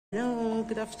Hello,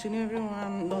 good afternoon,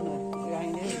 everyone. No, we are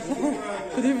in there.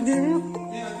 Good evening. Good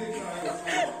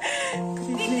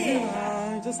evening,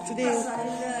 everyone. Just today,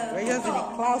 we're just in the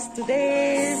class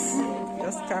today.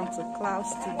 Just come to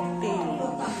class today.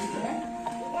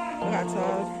 Look at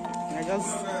us. We're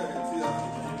just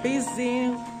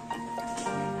busy,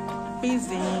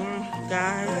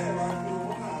 guys.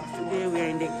 Today we are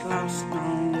in the class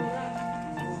now.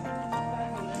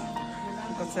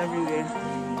 Look at everywhere.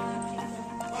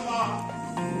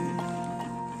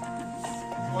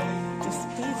 Just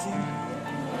busy.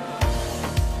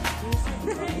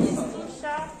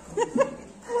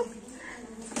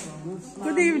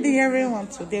 Good evening, everyone.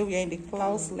 Today we are in the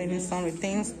class learning some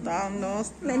things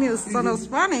learning some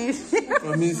Spanish.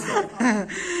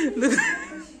 Look.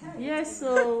 Yes,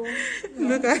 so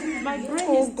Look at my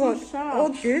brain is too sharp.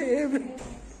 Okay.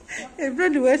 Right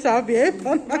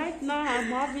now I'm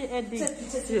having headache.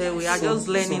 Yeah, we are just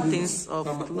learning things of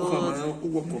clothes.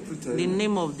 The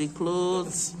name of the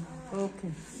clothes.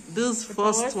 Okay. This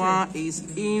first one is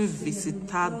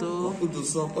Invisitado.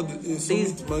 This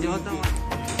the other one.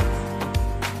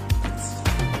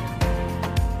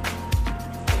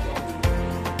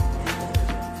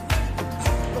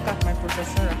 Look at my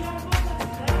professor.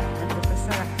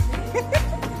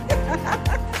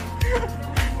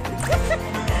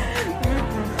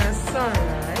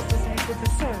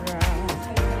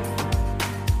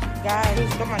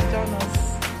 Guys, come and join us.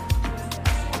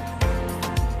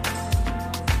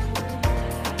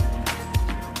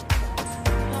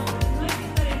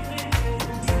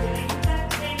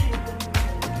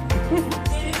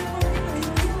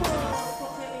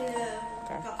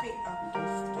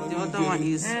 The other one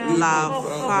is La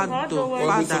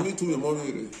Fada.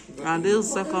 And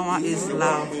this second one is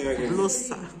La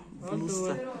Blusa.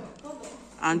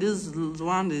 And this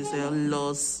one is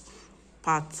Los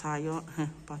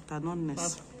Pantalones.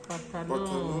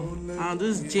 And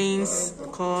these jeans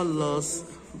called Los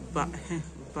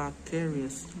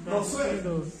Vaqueros.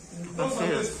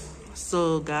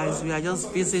 So guys, we are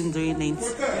just busy doing it.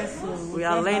 We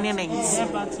are learning it.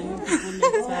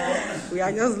 We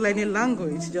are just learning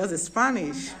language, just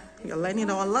Spanish. We are learning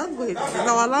our language. It's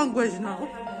our language now.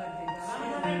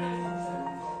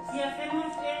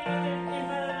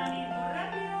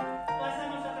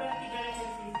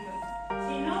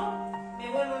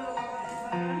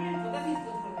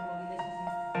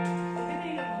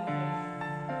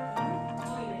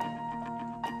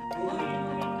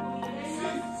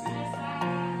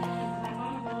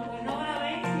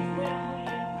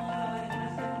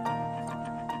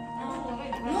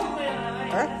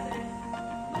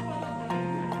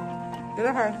 Get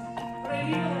a hand.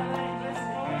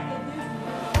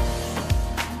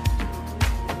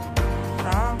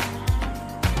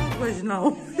 Language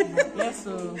now. Yes,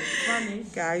 so Spanish.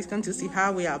 Guys, can't you see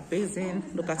how we are basing?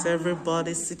 Look at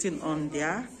everybody sitting on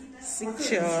their seat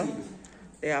chair.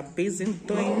 They are busy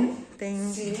doing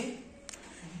things.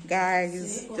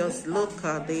 Guys, just look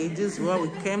at this is what we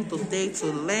came today to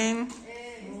learn.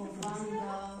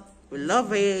 We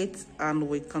love it and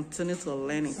we continue to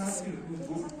learn it.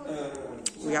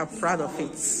 We are proud of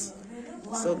it.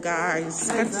 So guys,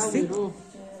 can't you see?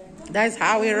 That's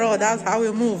how we roll, that's how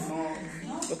we move.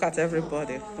 Look at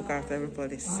everybody. Look at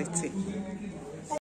everybody sitting.